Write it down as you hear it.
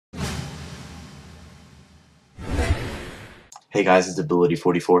Hey guys, it's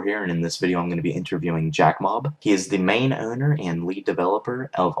Ability44 here, and in this video I'm going to be interviewing Jacmob. He is the main owner and lead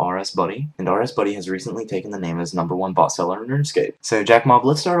developer of RSBuddy, and RSBuddy has recently taken the name as #1 bot seller in RuneScape. So Jacmob,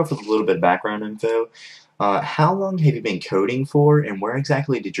 let's start off with a little bit of background info. How long have you been coding for, and where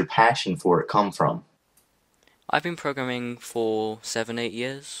exactly did your passion for it come from? I've been programming for 7, 8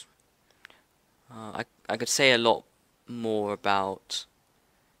 years. I could say a lot more about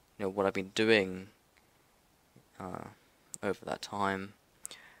what I've been doing uh, over that time,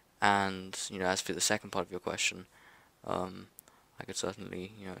 and as for the second part of your question, um, I could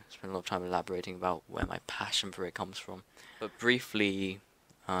certainly spend a lot of time elaborating about where my passion for it comes from. But briefly,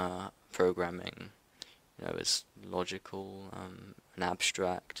 programming is logical and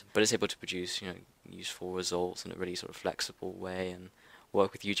abstract, but it's able to produce useful results in a really sort of flexible way and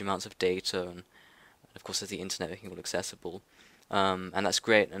work with huge amounts of data and of course there's the internet making it all accessible, and that's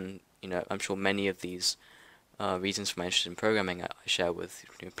great. And I'm sure many of these reasons for my interest in programming I share with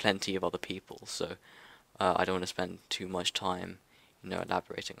plenty of other people. So I don't want to spend too much time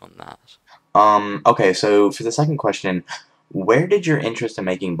elaborating on that. Okay, so for the second question, where did your interest in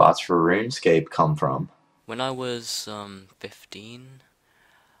making bots for RuneScape come from? When I was 15,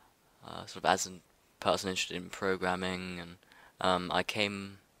 sort of as a person interested in programming, and I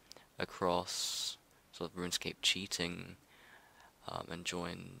came across sort of RuneScape cheating, and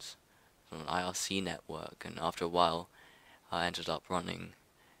joined sort of an IRC network, and after a while I ended up running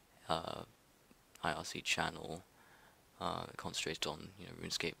IRC channel that concentrated on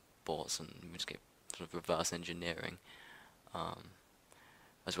RuneScape bots and RuneScape sort of reverse engineering, um,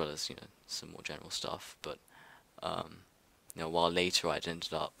 as well as some more general stuff. But while later I'd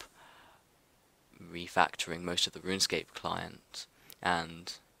ended up refactoring most of the RuneScape client,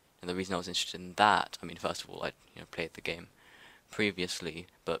 and the reason I was interested in that, I mean, first of all, I'd played the game previously,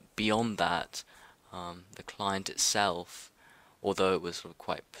 but beyond that, the client itself, although it was sort of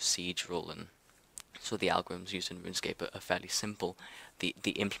quite procedural and so the algorithms used in RuneScape are fairly simple, the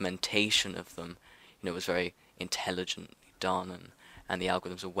implementation of them, was very intelligently done, and the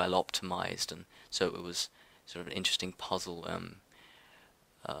algorithms are well optimized, and so it was sort of an interesting puzzle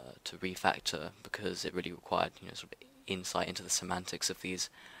to refactor because it really required sort of insight into the semantics of these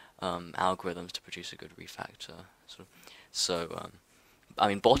algorithms to produce a good refactor. So I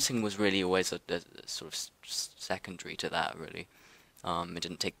mean, botting was really always a sort of secondary to that. Really, it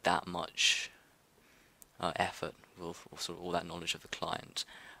didn't take that much effort with sort of all that knowledge of the client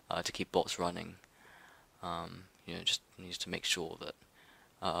to keep bots running. Just needs to make sure that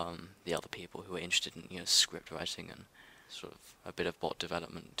the other people who are interested in script writing and sort of a bit of bot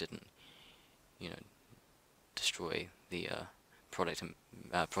development didn't destroy the product and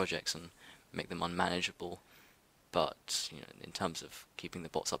projects and make them unmanageable. But in terms of keeping the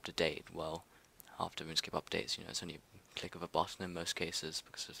bots up to date, well, after RuneScape updates, it's only a click of a button in most cases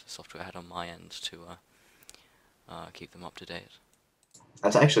because of the software I had on my end to keep them up to date.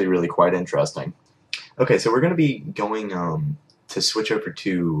 That's actually really quite interesting. Okay, so we're going to be going to switch over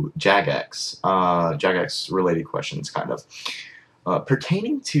to Jagex, Jagex related questions, kind of.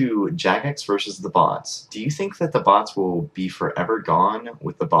 Pertaining to Jagex versus the bots, do you think that the bots will be forever gone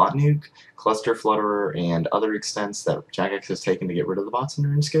with the bot nuke, cluster flutterer, and other extents that Jagex has taken to get rid of the bots in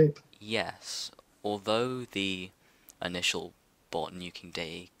RuneScape? Yes, although the initial bot nuking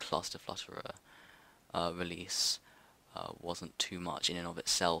day cluster flutterer release wasn't too much in and of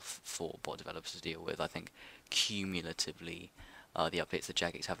itself for bot developers to deal with, I think cumulatively the updates that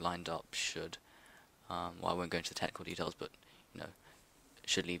Jagex have lined up should, well, I won't go into the technical details, but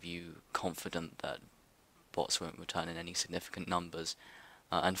should leave you confident that bots won't return in any significant numbers,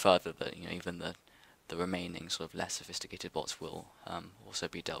 and further that even the remaining sort of less sophisticated bots will also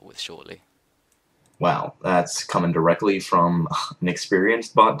be dealt with shortly. Wow, that's coming directly from an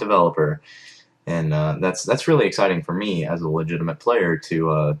experienced bot developer, and that's really exciting for me as a legitimate player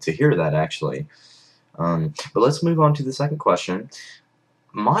to hear that actually. But let's move on to the second question.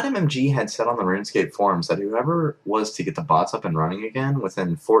 ModMMG had said on the RuneScape forums that whoever was to get the bots up and running again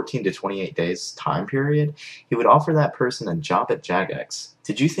within 14 to 28 days time period, he would offer that person a job at Jagex.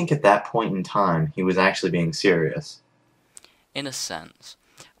 Did you think at that point in time he was actually being serious? In a sense,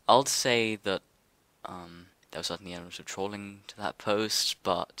 I'll say that there was certainly elements of trolling to that post,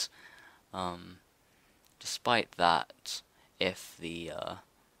 but um, despite that, if the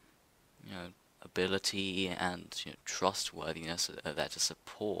ability and trustworthiness are there to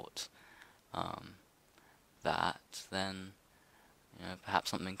support um, that, then perhaps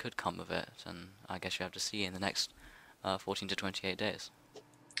something could come of it, and I guess you have to see in the next 14 to 28 days.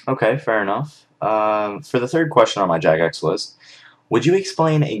 Okay, fair enough. For the third question on my Jagex list, would you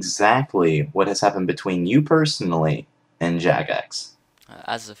explain exactly what has happened between you personally and Jagex?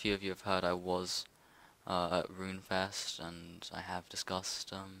 As a few of you have heard, I was at Runefest, and I have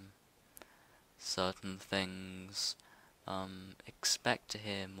discussed certain things. Expect to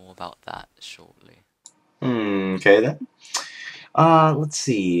hear more about that shortly. Okay then. Let's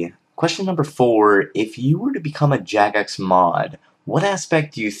see. Question number 4. If you were to become a Jagex mod, what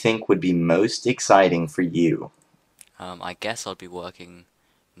aspect do you think would be most exciting for you? I guess I'd be working,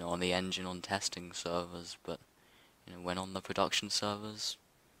 on the engine on testing servers, but when on the production servers,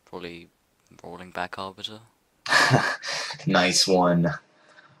 probably rolling back Arbiter. Nice one.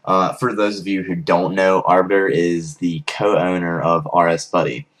 For those of you who don't know, Arbiter is the co-owner of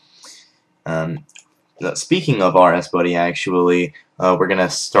RSBuddy. Um, Speaking of RSBuddy, actually, we're going to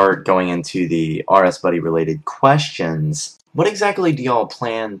start going into the RSBuddy related questions. What exactly do y'all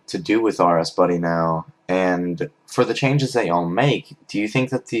plan to do with RSBuddy now? And for the changes that y'all make, do you think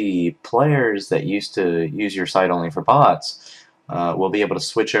that the players that used to use your site only for bots will be able to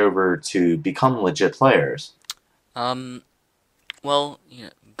switch over to become legit players? Um, well,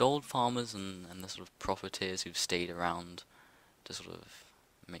 gold farmers and the sort of profiteers who've stayed around to sort of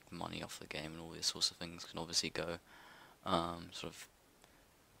make money off the game and all these sorts of things can obviously go sort of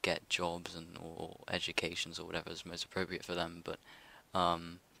get jobs and or educations or whatever is most appropriate for them. But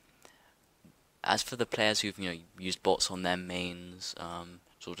as for the players who've used bots on their mains,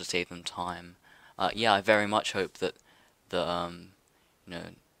 sort of to save them time, yeah, I very much hope that you know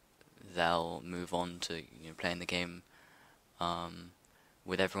they'll move on to playing the game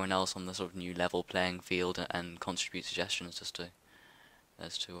with everyone else on the sort of new level playing field and contribute suggestions as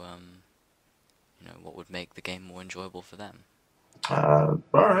to what would make the game more enjoyable for them.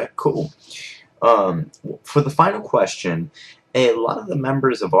 Alright, cool. For the final question, a lot of the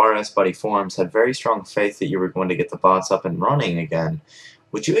members of RSBuddy forums had very strong faith that you were going to get the bots up and running again.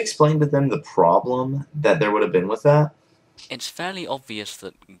 Would you explain to them the problem that there would have been with that? It's fairly obvious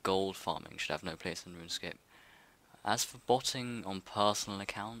that gold farming should have no place in RuneScape. As for botting on personal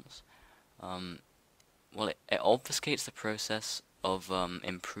accounts, well, it obfuscates the process of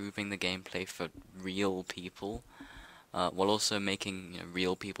improving the gameplay for real people, while also making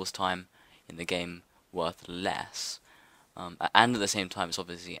real people's time in the game worth less. And at the same time, it's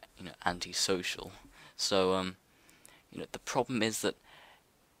obviously antisocial. So the problem is that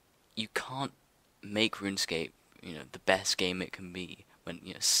you can't make RuneScape the best game it can be when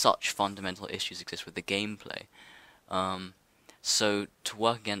such fundamental issues exist with the gameplay. So to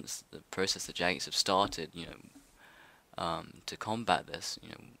work against the process that Jagex have started, to combat this,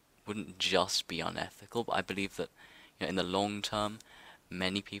 wouldn't just be unethical, but I believe that in the long term,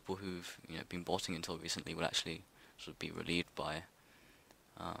 many people who've been botting until recently will actually sort of be relieved by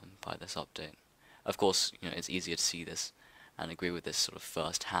this update. Of course, it's easier to see this and agree with this sort of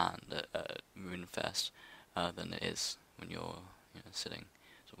first hand at Runefest than it is when you're sitting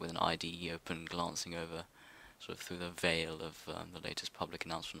sort of with an IDE open, glancing over sort of through the veil of the latest public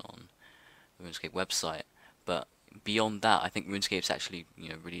announcement on the RuneScape website. But beyond that, I think RuneScape's actually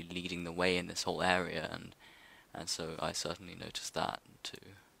really leading the way in this whole area, and so I certainly noticed that too.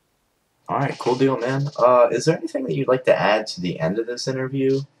 Alright, cool deal, man. Is there anything that you'd like to add to the end of this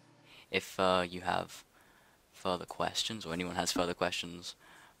interview? If you have further questions, or anyone has further questions,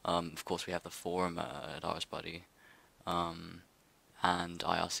 of course we have the forum at RSBuddy, and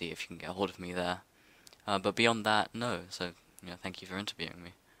IRC if you can get a hold of me there. But beyond that, no. So, thank you for interviewing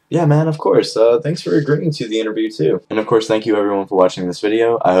me. Yeah, man, of course. Thanks for agreeing to the interview, too. And of course, thank you everyone for watching this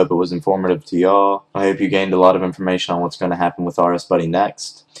video. I hope it was informative to y'all. I hope you gained a lot of information on what's going to happen with RSBuddy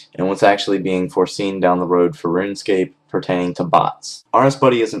next, and what's actually being foreseen down the road for RuneScape pertaining to bots.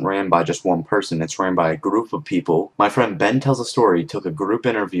 RSBuddy isn't ran by just one person, it's ran by a group of people. My friend Ben Tells a Story took a group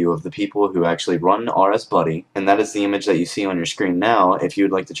interview of the people who actually run RSBuddy, and that is the image that you see on your screen now. If you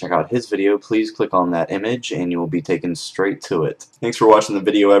would like to check out his video, please click on that image and you will be taken straight to it. Thanks for watching the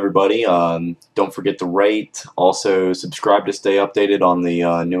video, everybody. Don't forget to rate, also subscribe to stay updated on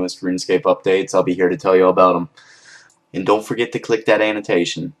the newest RuneScape updates. I'll be here to tell you all about them. And don't forget to click that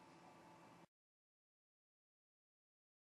annotation.